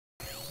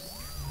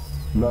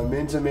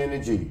Momentum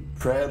Energy,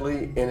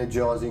 proudly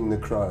energising the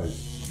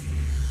Crows.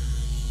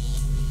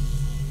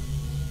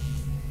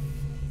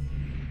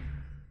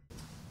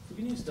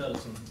 Can you start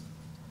us on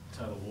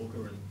Taylor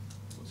Walker and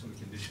what sort of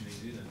condition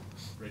he's in and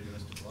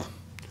readiness to play?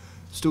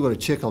 Still got to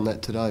check on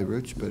that today,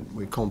 Rich, but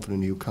we're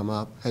confident he'll come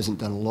up. Hasn't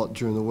done a lot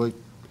during the week.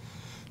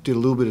 Did a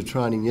little bit of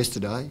training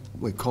yesterday.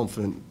 We're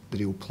confident that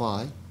he'll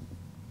play.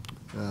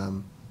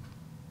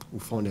 We'll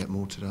find out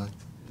more today.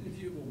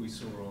 If you what we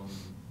saw on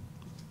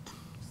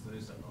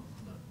Thursday night,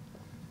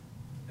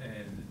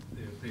 and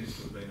there appears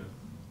to have been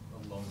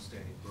a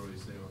long-standing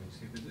bruise there on his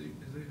hip. Has he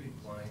been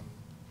playing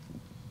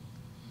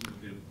with a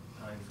bit of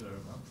pain for a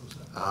month or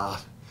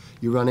so?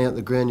 You run out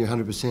the ground, you're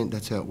 100%.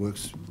 That's how it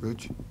works,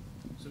 Rich.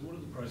 So what are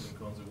the pros and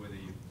cons of whether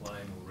you play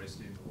him or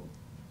rest him or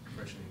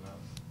freshen him up?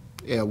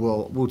 Yeah,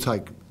 well, we'll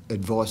take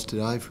advice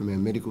today from our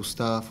medical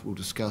staff. We'll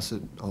discuss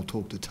it. I'll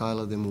talk to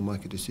Taylor, then we'll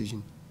make a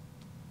decision.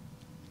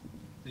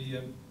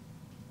 The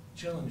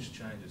challenge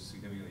changes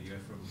significantly. You go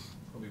from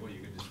probably what you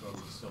could describe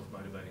as a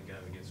self-motivating game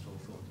against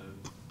Hawthorn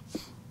to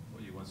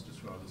what you once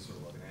described as sort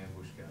of like an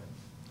ambush game.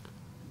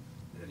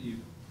 How do you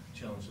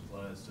challenge the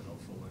players to not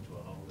fall into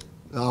a hole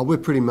there? We're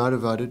pretty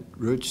motivated,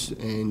 Rich,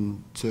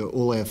 and to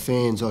all our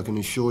fans, I can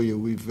assure you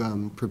we've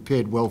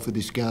prepared well for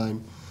this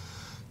game.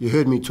 You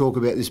heard me talk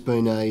about this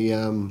being a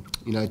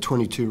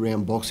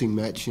 22-round boxing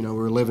match. You know,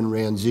 we're 11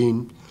 rounds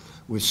in.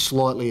 We're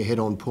slightly ahead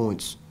on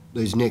points.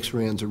 These next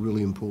rounds are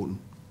really important.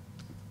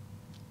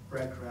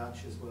 Brad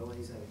Crouch as well,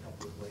 he's had a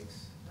couple of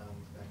weeks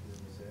back in the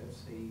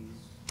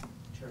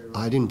reserves.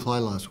 I didn't play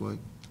last week.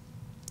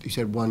 He's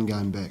had one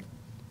game back.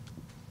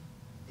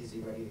 Is he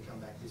ready to come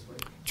back this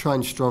week?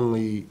 Trained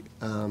strongly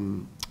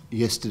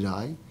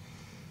yesterday.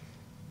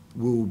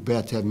 We're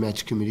about to have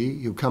match committee.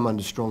 He'll come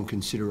under strong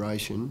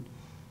consideration.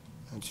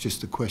 It's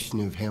just a question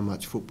of how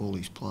much football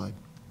he's played.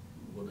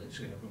 What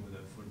actually happened with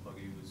that foot bug?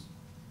 He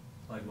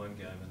played one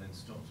game and then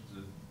stopped. Was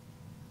it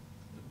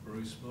a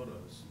bruise spot or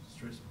a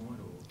stress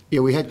point? Or yeah,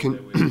 we had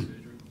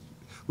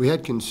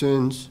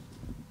concerns,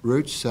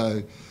 Rooch,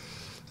 so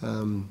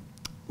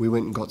we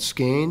went and got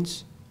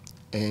scans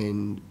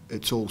and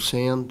it's all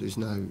sound.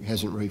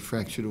 Hasn't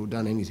refractured or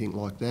done anything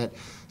like that.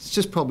 It's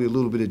just probably a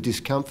little bit of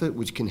discomfort,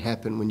 which can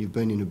happen when you've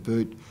been in a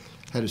boot,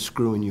 had a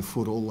screw in your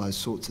foot, all those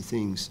sorts of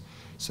things.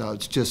 So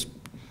it's just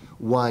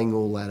weighing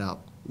all that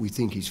up. We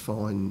think he's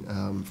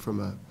fine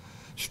from a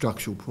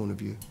structural point of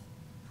view.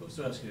 If I was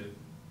to ask you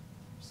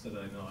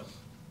Saturday night,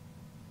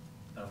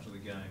 after the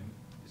game,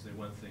 is there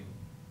one thing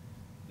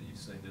that you've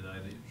seen today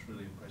that's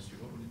really impressed you?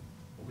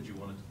 What would you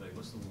want it to be?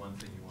 What's the one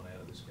thing you want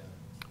out of this game?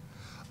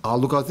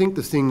 Look, I think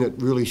the thing that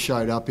really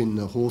showed up in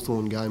the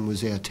Hawthorn game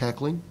was our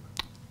tackling,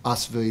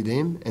 us v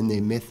them, and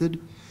their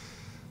method.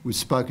 We've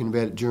spoken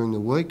about it during the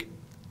week.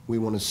 We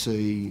want to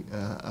see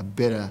a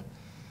better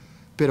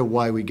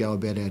way we go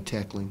about our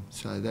tackling.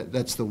 So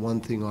that's the one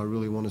thing I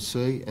really want to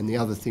see. And the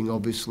other thing,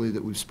 obviously,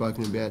 that we've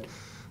spoken about,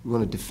 we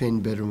want to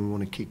defend better and we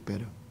want to kick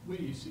better. Where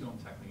do you sit on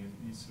tackling?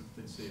 You sort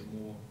of see it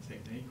more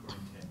technique or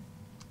intent?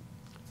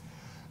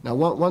 Now,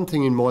 one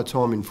thing in my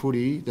time in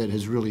footy that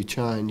has really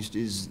changed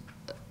is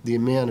the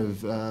amount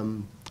of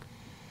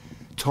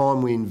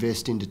time we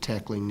invest into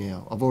tackling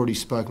now. I've already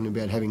spoken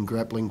about having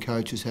grappling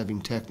coaches,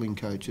 having tackling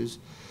coaches,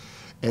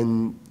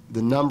 and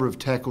the number of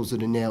tackles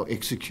that are now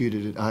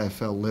executed at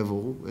AFL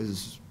level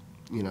is,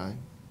 you know,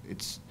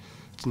 it's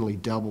nearly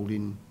doubled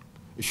in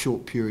a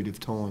short period of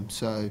time.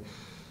 So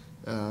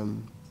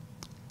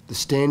the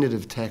standard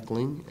of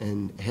tackling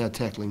and how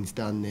tackling's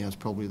done now is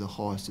probably the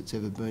highest it's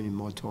ever been in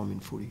my time in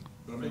footy.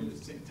 But I mean,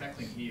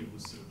 tackling here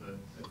was sort of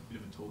a bit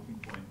of a talking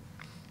point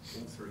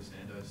all through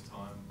Sando's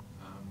time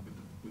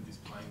with this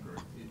playing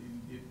group.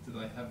 Do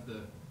they have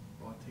the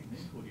right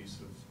technique, or do you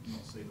sort of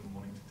not see them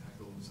wanting to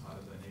tackle as hard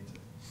as they need to?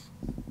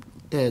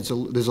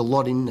 Yeah, there's a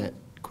lot in that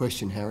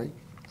question, Harry.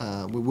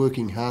 We're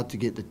working hard to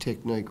get the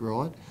technique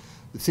right.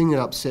 The thing that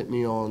upset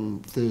me on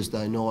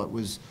Thursday night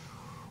was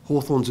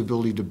Hawthorn's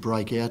ability to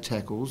break our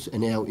tackles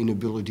and our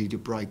inability to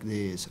break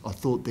theirs. I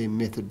thought their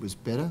method was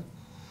better.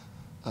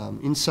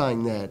 In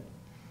saying that,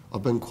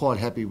 I've been quite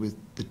happy with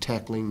the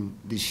tackling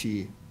this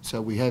year.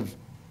 So we have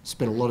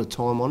spent a lot of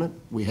time on it.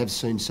 We have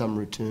seen some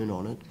return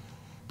on it,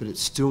 but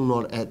it's still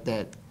not at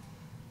that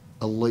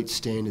elite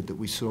standard that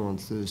we saw on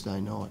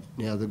Thursday night.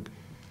 Now, the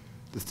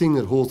thing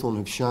that Hawthorn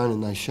have shown,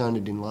 and they showed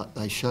it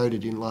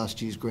in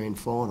last year's grand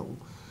final,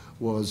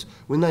 was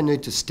when they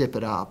need to step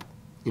it up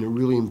in a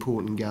really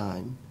important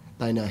game,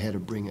 they know how to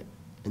bring it,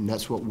 and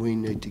that's what we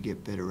need to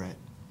get better at.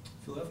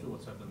 Phil, after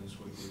what's happened this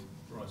week with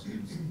Bryce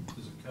Gibbs,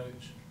 does a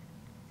coach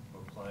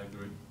or a player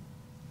group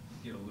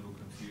get a little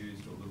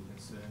confused or a little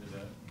concerned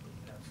about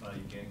how far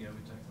you can go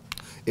with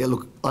tackling? Yeah,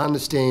 look, I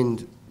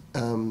understand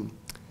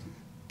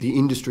the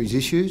industry's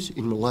issues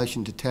in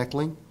relation to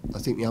tackling. I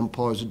think the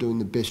umpires are doing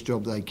the best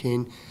job they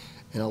can,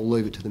 and I'll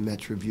leave it to the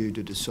match review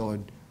to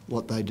decide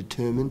what they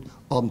determine.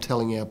 I'm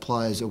telling our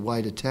players a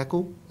way to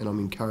tackle, and I'm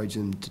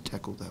encouraging them to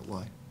tackle that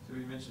way. So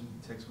you mentioned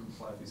Tex wouldn't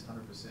play if he's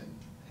 100%.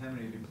 How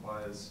many of your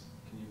players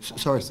can you...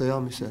 Sorry, Theo, I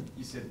missed that.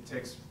 You said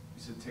Tex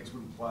said Tex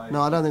wouldn't play.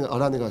 No, I don't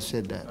think I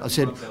said that.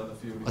 Only runs out on the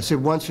field. I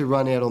said once we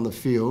run out on the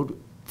field,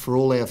 for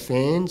all our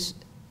fans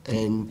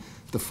and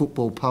the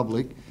football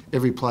public,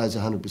 every player's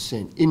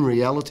 100%. In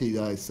reality,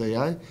 though,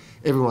 Theo,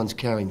 everyone's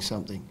carrying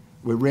something.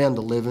 We're round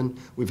 11.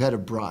 We've had a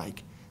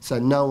break, so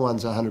no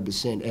one's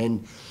 100%.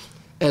 And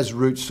as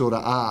Root sort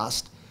of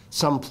asked,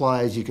 some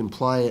players you can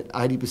play at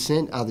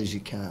 80%, others you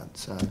can't.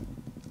 So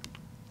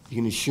you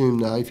can assume,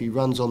 though, if he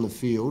runs on the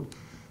field,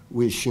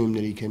 we assume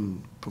that he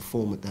can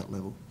perform at that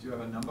level. Do you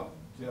have a number?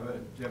 Do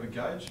you have a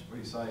gauge where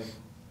you say,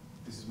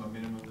 this is my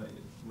minimum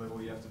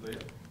level you have to be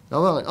at?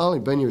 I've only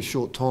been here a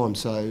short time,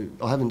 so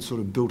I haven't sort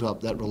of built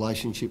up that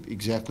relationship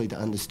exactly to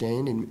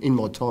understand. In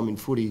my time in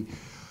footy,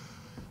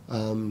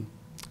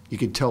 you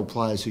could tell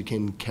players who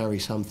can carry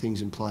some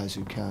things and players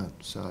who can't.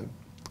 So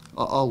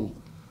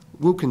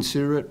we'll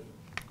consider it,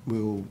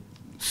 we'll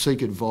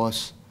seek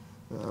advice,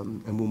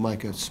 and we'll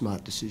make a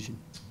smart decision.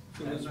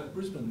 So is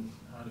Brisbane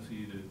harder for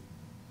you to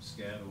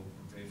scout or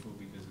prepare for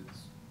because it's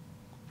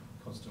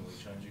constantly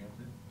changing up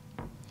there?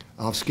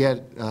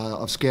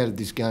 I've scouted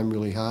this game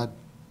really hard.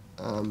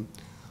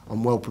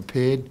 I'm well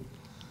prepared.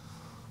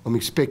 I'm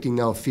expecting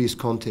now a fierce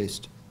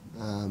contest.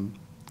 I'm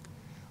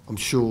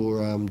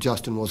sure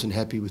Justin wasn't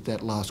happy with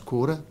that last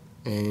quarter,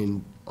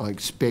 and I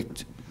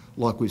expect,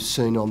 like we've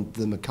seen on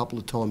them a couple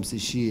of times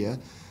this year,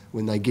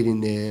 when they get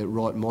in their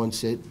right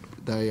mindset,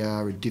 they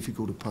are a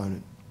difficult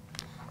opponent.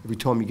 Every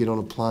time you get on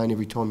a plane,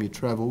 every time you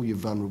travel, you're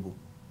vulnerable.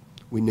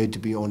 We need to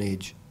be on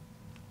edge.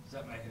 Does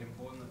that make it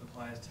important that the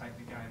players take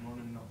the game on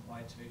and not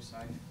play too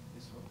safe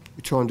this week?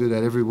 We try and do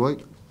that every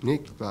week,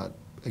 Nick, but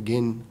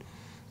again,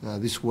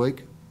 this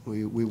week,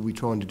 we'll be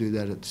trying to do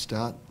that at the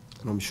start,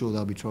 and I'm sure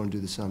they'll be trying to do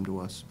the same to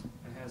us.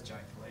 And how's Jake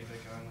Lever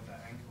going with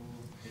that ankle?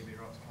 He'll be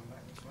right to come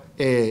back this week?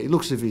 Yeah, it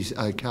looks as if he's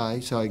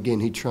okay. So again,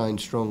 he trained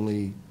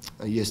strongly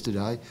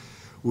yesterday.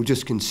 We'll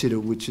just consider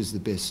which is the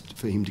best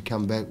for him to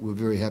come back. We're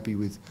very happy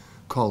with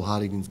Cole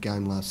Hartigan's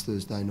game last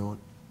Thursday night.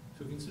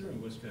 So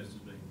considering West Coast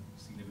has been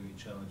significantly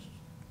challenged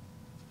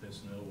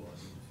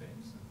personnel-wise in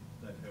defence,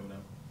 and they've held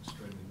up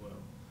extremely well,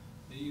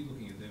 are you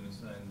looking at them and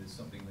saying there's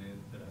something there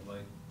that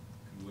Adelaide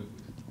can work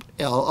with?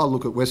 Yeah, I'll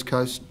look at West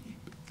Coast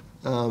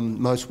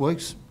most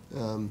weeks.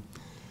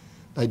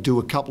 They do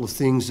a couple of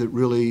things that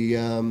really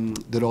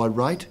that I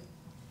rate,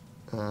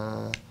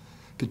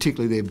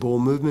 particularly their ball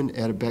movement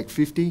out of back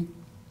 50.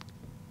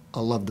 I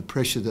love the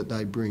pressure that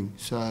they bring.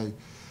 So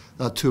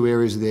there are two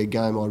areas of their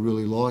game I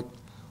really like.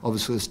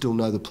 Obviously, I still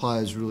know the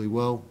players really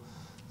well.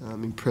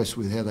 I'm impressed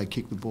with how they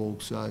kick the ball.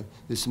 So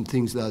there's some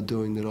things they're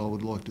doing that I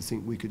would like to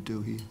think we could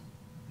do here.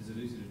 Is it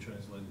easy to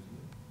translate it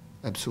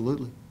for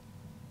Absolutely.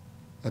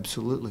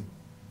 Absolutely.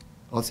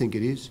 I think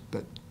it is,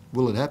 but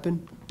will it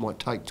happen? Might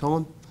take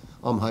time.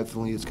 I'm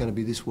hopefully it's going to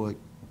be this week.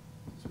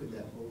 So with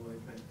that ball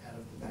movement out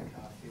of the back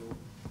half field,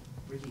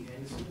 Ricky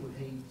Henderson, would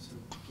he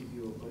sort of give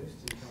you a boost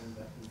in coming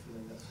back and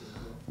feeling that sort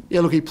of role? Yeah,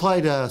 look, he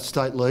played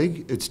State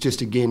League. It's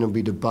just, again, there'll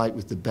be debate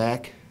with the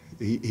back.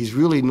 He's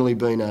really nearly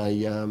been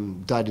a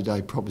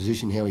day-to-day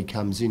proposition how he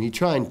comes in. He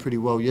trained pretty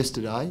well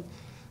yesterday,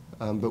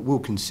 but we'll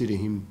consider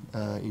him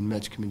in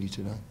match committee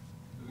today.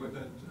 We've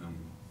had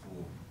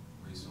 4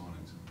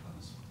 re-signings in the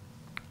past,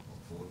 or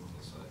 4,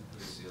 I'll say.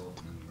 There's the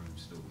elephant in the room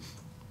still.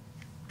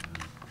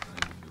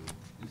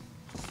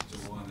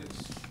 July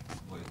next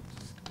week.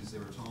 Is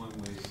there a time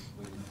where you have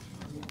to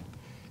make more?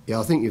 Yeah,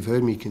 I think you've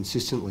heard me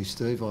consistently,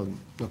 Steve. I'm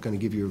not going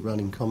to give you a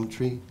running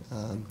commentary.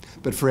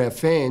 But for our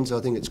fans, I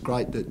think it's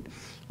great that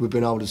we've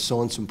been able to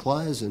sign some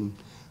players and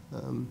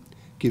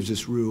gives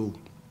us real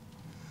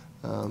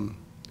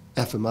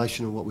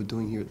affirmation of what we're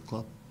doing here at the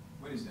club.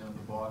 When he's down at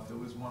the bye,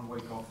 Phil, is 1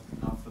 week off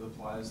enough for the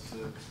players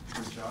to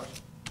recharge?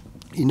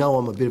 You know,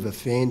 I'm a bit of a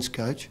fans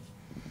coach.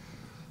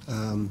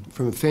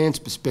 From a fan's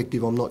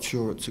perspective, I'm not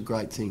sure it's a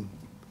great thing.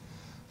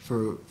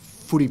 For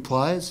footy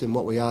players and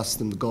what we ask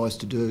them, the guys,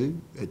 to do,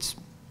 it's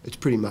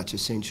pretty much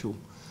essential.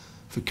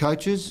 For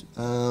coaches,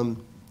 I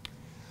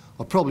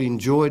probably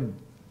enjoyed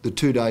the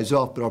 2 days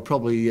off, but I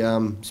probably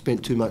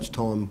spent too much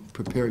time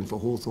preparing for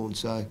Hawthorn.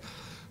 So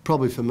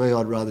probably for me,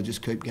 I'd rather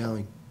just keep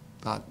going.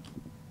 But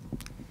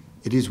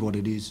it is what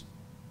it is.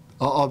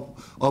 I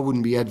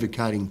wouldn't be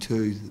advocating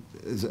 2,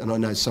 and I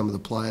know some of the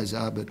players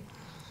are, but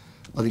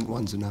I think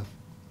 1's enough.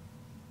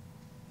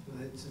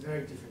 Well, it's a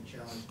very different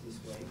challenge this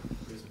week.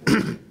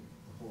 Brisbane,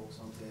 the Hawks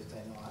on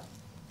Thursday night.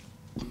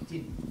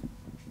 You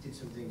did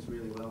some things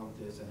really well on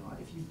Thursday night.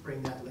 If you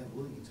bring that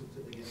level that you took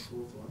to against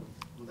Hawthorn,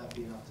 will that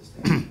be enough to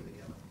stand up for the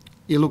Gabba?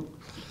 Yeah, look,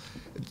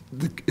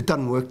 it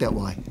doesn't work that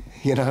way.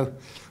 You know,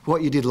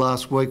 what you did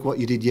last week, what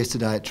you did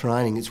yesterday at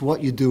training, it's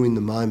what you do in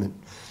the moment.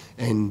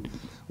 And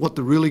what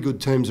the really good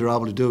teams are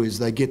able to do is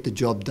they get the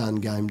job done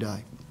game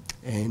day.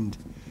 And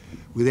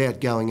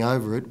without going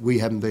over it, we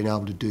haven't been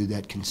able to do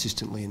that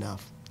consistently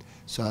enough.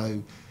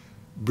 So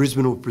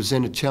Brisbane will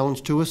present a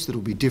challenge to us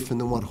that'll be different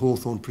than what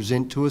Hawthorn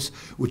present to us,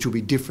 which will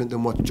be different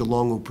than what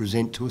Geelong will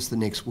present to us the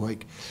next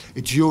week.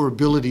 It's your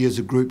ability as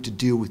a group to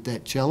deal with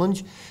that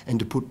challenge and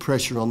to put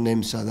pressure on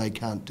them so they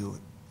can't do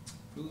it.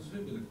 Well, there's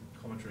been a bit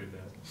of commentary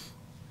about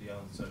the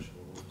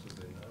unsociable Hawks.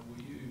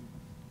 Were you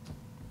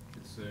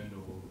concerned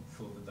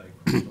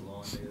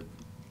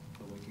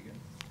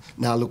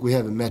No, look, we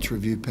have a match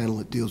review panel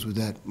that deals with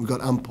that. We've got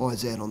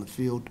umpires out on the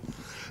field.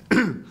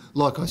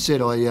 Like I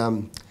said,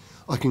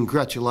 I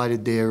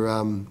congratulated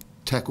their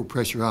tackle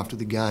pressure after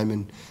the game,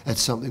 and that's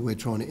something we're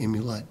trying to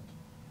emulate.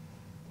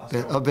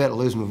 I'm about to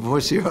lose my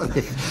voice here, I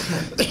think.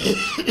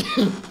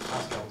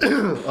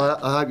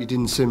 I hope you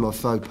didn't see my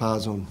faux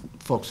pas on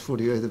Fox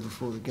Footy either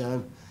before the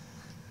game.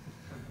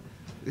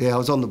 Yeah, I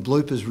was on the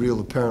bloopers reel,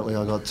 apparently,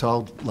 I got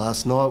told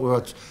last night,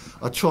 where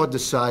I tried to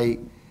say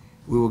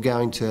we were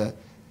going to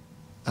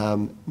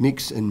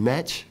mix and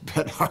match,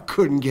 but I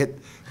couldn't get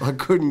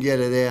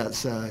it out,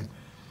 so...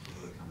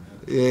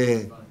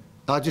 Yeah.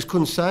 I just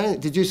couldn't say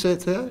it. Did you say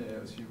it, Theo? Yeah,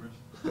 it was humorous.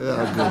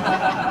 Oh,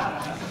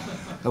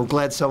 good. I'm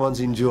glad someone's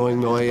enjoying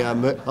my.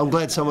 I'm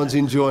glad someone's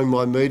enjoying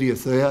my media,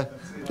 Theo.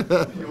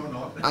 You're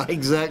not.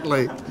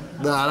 Exactly.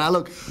 No,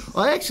 look,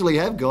 I actually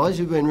have, guys.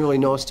 You've been really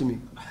nice to me.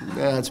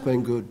 Yeah, it's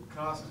been good. Can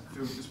I ask,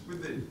 Phil, just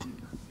with the,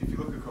 if you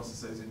look across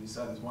the season, you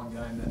say there's one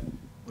game that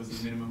was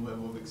the minimum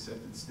level of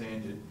accepted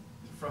standard.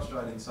 Is it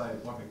frustrating, say,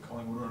 like a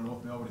Collingwood or a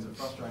North Melbourne, is it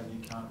frustrating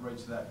you can't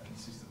reach that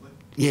consistently?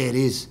 Yeah, it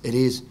is. It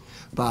is.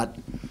 But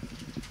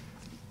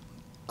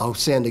I'll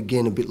sound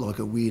again a bit like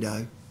a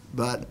weirdo,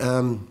 but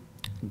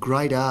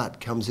great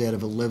art comes out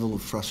of a level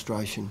of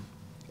frustration.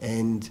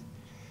 And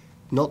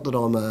not that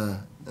I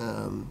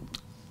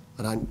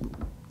don't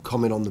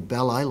comment on the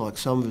ballet like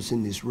some of us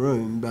in this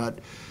room, but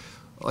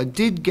I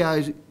did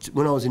go,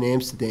 when I was in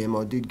Amsterdam,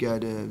 I did go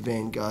to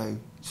Van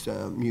Gogh's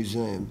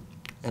museum,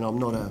 and I'm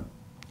not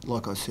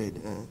like I said,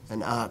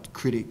 an art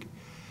critic.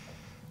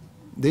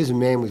 There's a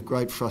man with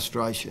great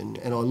frustration,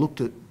 and I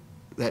looked at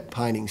that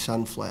painting,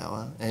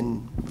 Sunflower,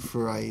 and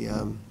for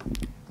a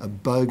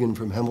bogan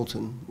from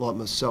Hamilton like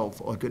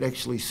myself, I could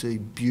actually see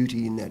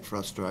beauty in that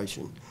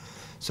frustration.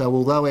 So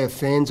although our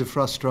fans are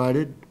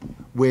frustrated,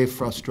 we're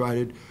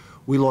frustrated,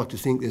 we like to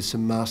think there's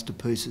some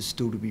masterpieces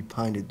still to be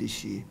painted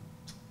this year.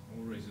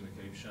 More reason to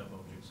keep sharp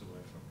objects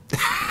away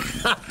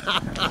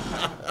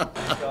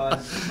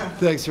from.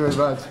 Thanks very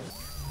much.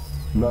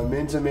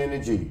 Momentum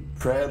Energy,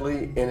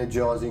 proudly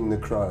energising the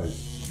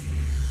Crows.